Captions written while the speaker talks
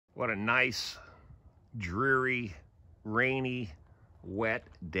What a nice, dreary, rainy, wet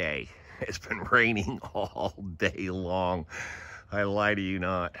day. It's been raining all day long. I lie to you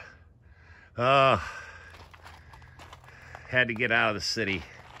not. Had to get out of the city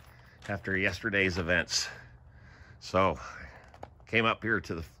after yesterday's events. So, came up here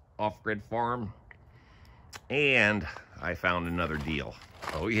to the off-grid farm, and I found another deal.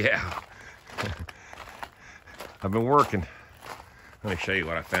 Oh yeah. I've been working. Let me show you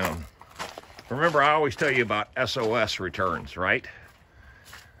what I found. Remember, I always tell you about SOS returns, right?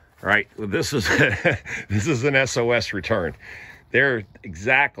 Right. Well, this is this is an SOS return. There are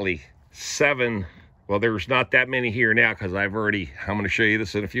exactly 7. Well, there's not that many here now because I'm going to show you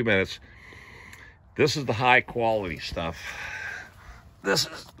this in a few minutes. This is the high quality stuff. This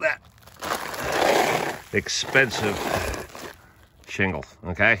is that expensive shingle,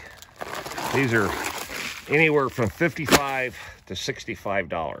 okay? These are anywhere from $55 to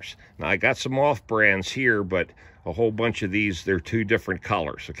 $65. Now, I got some off brands here, but a whole bunch of these, they're 2 different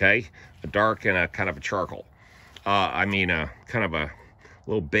colors, okay? A dark and a kind of a charcoal. Kind of a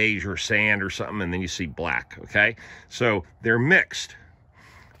little beige or sand or something, and then you see black, okay? So they're mixed.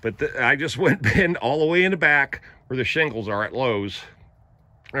 But I just went all the way in the back where the shingles are at Lowe's.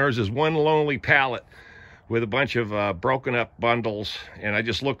 There's this one lonely pallet with a bunch of broken up bundles, and I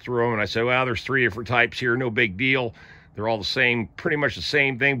just looked through them and I said, well, there's 3 different types here, no big deal. They're all the same, pretty much the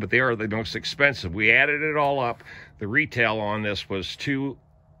same thing, but they are the most expensive. We added it all up. The retail on this was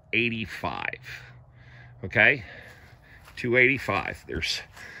 $285. Okay, $285. There's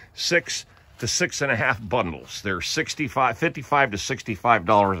 6 to 6.5 bundles. They're $55 to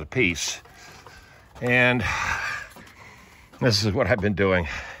 $65 a piece. And this is what I've been doing.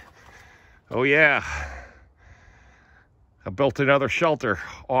 Oh yeah, I built another shelter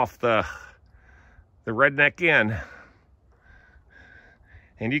off the Redneck Inn.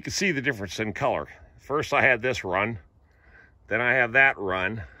 And you can see the difference in color. First I had this run, then I have that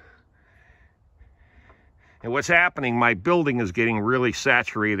run. And what's happening, my building is getting really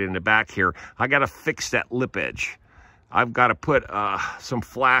saturated in the back here. I got to fix that lip edge. I've got to put some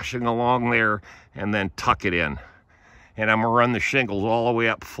flashing along there and then tuck it in. And I'm gonna run the shingles all the way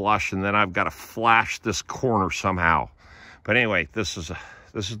up flush, and then I've got to flash this corner somehow. But anyway, this is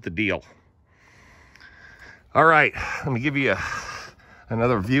the deal. All right, let me give you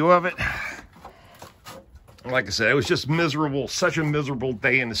another view of it. Like I said, it was just miserable, such a miserable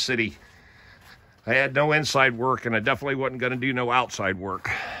day in the city. I had no inside work, and I definitely wasn't going to do no outside work.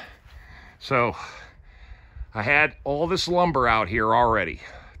 So I had all this lumber out here already.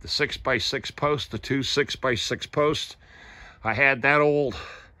 The 6x6 post, the 2 6x6 posts. I had that old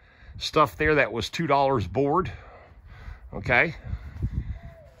stuff there that was $2 board. Okay.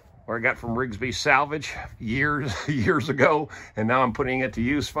 Or I got from Rigsby Salvage years ago, and now I'm putting it to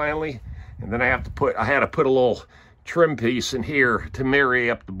use finally. And then I had to put a little trim piece in here to marry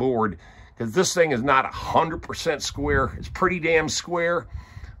up the board, because this thing is not 100% square. It's pretty damn square,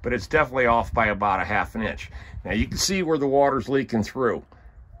 but it's definitely off by about a ½ inch. Now you can see where the water's leaking through.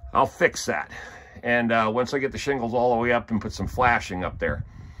 I'll fix that. And once I get the shingles all the way up and put some flashing up there,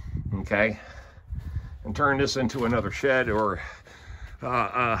 okay? And turn this into another shed, or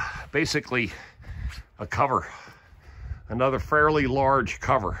basically a cover, another fairly large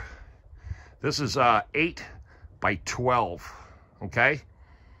cover. This is 8 by 12, okay?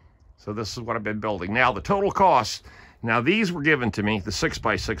 So this is what I've been building. Now the total cost, now these were given to me, the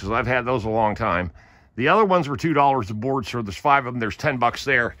 6x6s, I've had those a long time. The other ones were $2 a board, so there's 5 of them, there's 10 bucks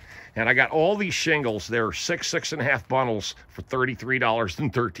there. And I got all these shingles, there are 6.5 bundles for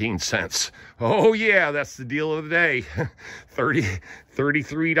 $33.13. Oh yeah, that's the deal of the day.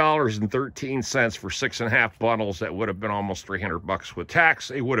 $33.13 for 6.5 bundles. That would have been almost 300 bucks with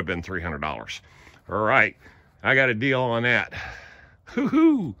tax. It would have been $300. All right, I got a deal on that.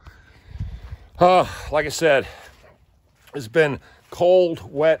 Hoo-hoo. Like I said, it's been cold,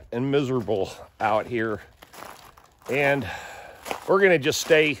 wet, and miserable out here. And we're going to just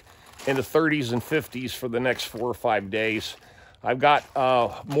stay in the 30s and 50s for the next 4 or 5 days. I've got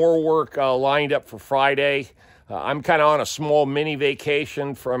more work lined up for Friday. I'm kind of on a small mini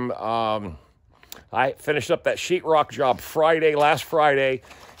vacation from, I finished up that sheetrock job last Friday,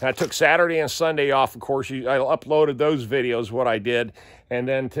 and I took Saturday and Sunday off. Of course, I uploaded those videos, what I did. And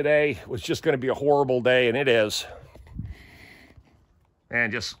then today was just going to be a horrible day, and it is.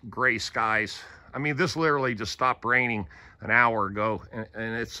 And just gray skies. I mean, this literally just stopped raining an hour ago,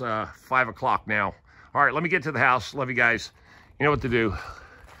 and it's 5 o'clock now. All right, let me get to the house. Love you guys. You know what to do.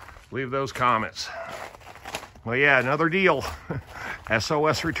 Leave those comments. Well, yeah, another deal.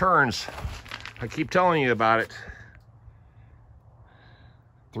 SOS returns. I keep telling you about it.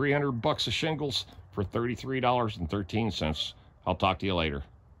 300 bucks of shingles for $33.13. I'll talk to you later.